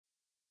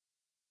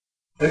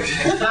Flying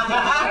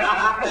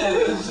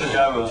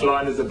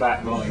as a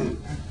bat mine.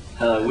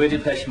 Hello, we're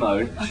Depeche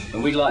Mode,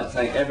 and we'd like to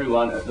thank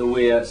everyone at the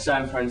Weir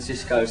San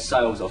Francisco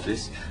sales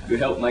office who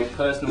helped make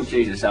Personal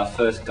Jesus our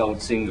first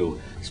gold single,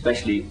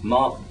 especially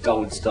Mark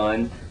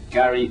Goldstein,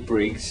 Gary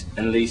Briggs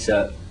and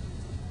Lisa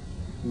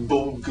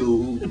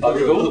Bogle.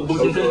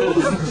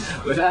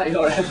 Without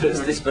your efforts,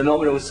 this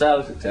phenomenal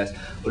sales success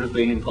would have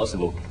been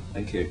impossible.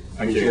 Thank you.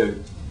 Thank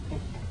you.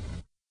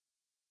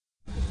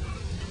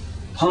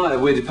 Hi,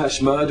 we're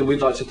Depeche Mode, and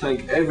we'd like to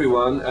thank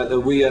everyone at the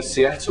Weir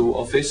Seattle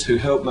office who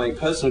helped make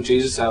Personal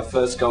Jesus our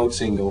first gold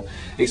single,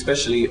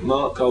 especially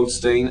Mark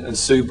Goldstein and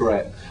Sue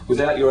Brett.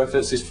 Without your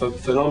efforts, this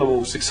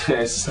phenomenal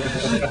success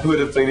would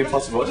have been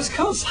impossible. I just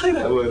can't say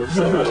that word, I'm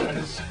sorry.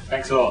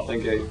 Thanks a lot.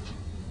 Thank you.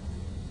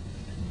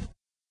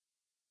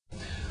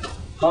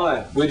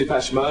 Hi, we're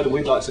Depeche Mode, and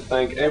we'd like to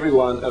thank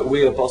everyone at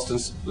Weir Boston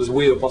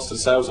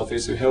sales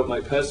office who helped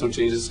make Personal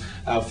Jesus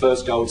our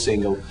first gold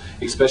single,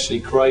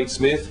 especially Craig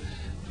Smith,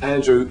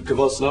 Andrew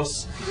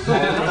Kavosnos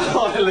and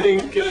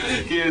Eileen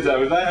Gildo.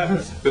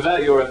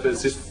 Without your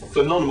efforts, this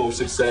phenomenal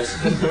success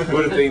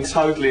would have been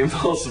totally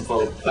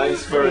impossible.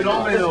 Thanks very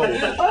much. Phenomenal.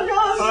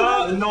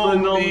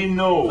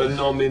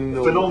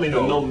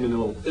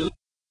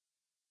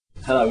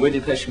 Hello, we're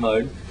Depeche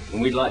Mode,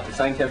 and we'd like to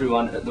thank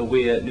everyone at the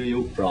Weir New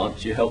York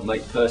branch who helped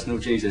make Personal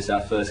Jesus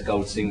our first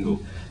gold single,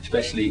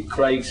 especially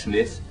Craig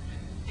Smith,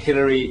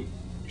 Hilary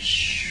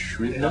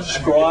Scribner,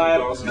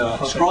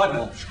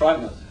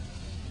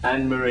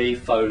 Anne-Marie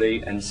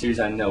Foley and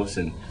Suzanne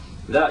Nelson.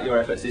 Without your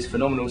efforts, this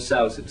phenomenal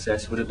sales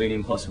success would have been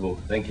impossible.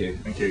 Thank you.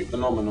 Thank you.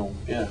 Phenomenal.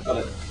 Yeah, got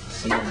it.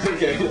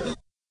 Okay.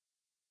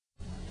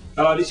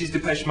 Hello, this is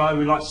Depeche Mode.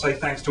 We'd like to say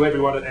thanks to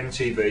everyone at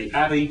MTV,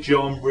 Abby,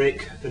 John,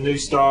 Rick, the new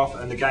staff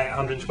and the gang at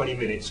 120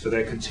 Minutes for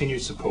their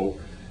continued support.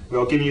 We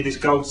are giving you this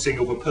gold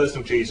single for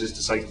Personal Jesus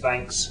to say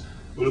thanks.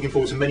 We're looking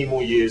forward to many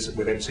more years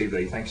with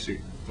MTV. Thanks to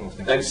Thanks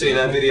for seeing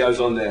our videos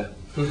on there.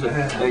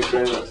 Thanks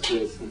very much.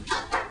 Cheers.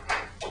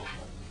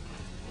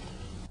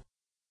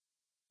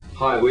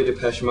 Hi, we're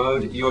Depeche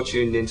Mode. You're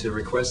tuned in to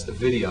request a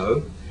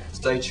video.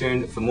 Stay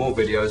tuned for more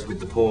videos with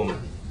the Poor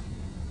Man.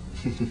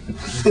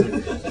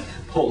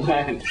 Poor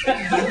man.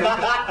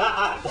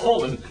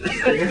 Poor man.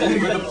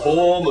 With the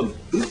Poor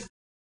Man.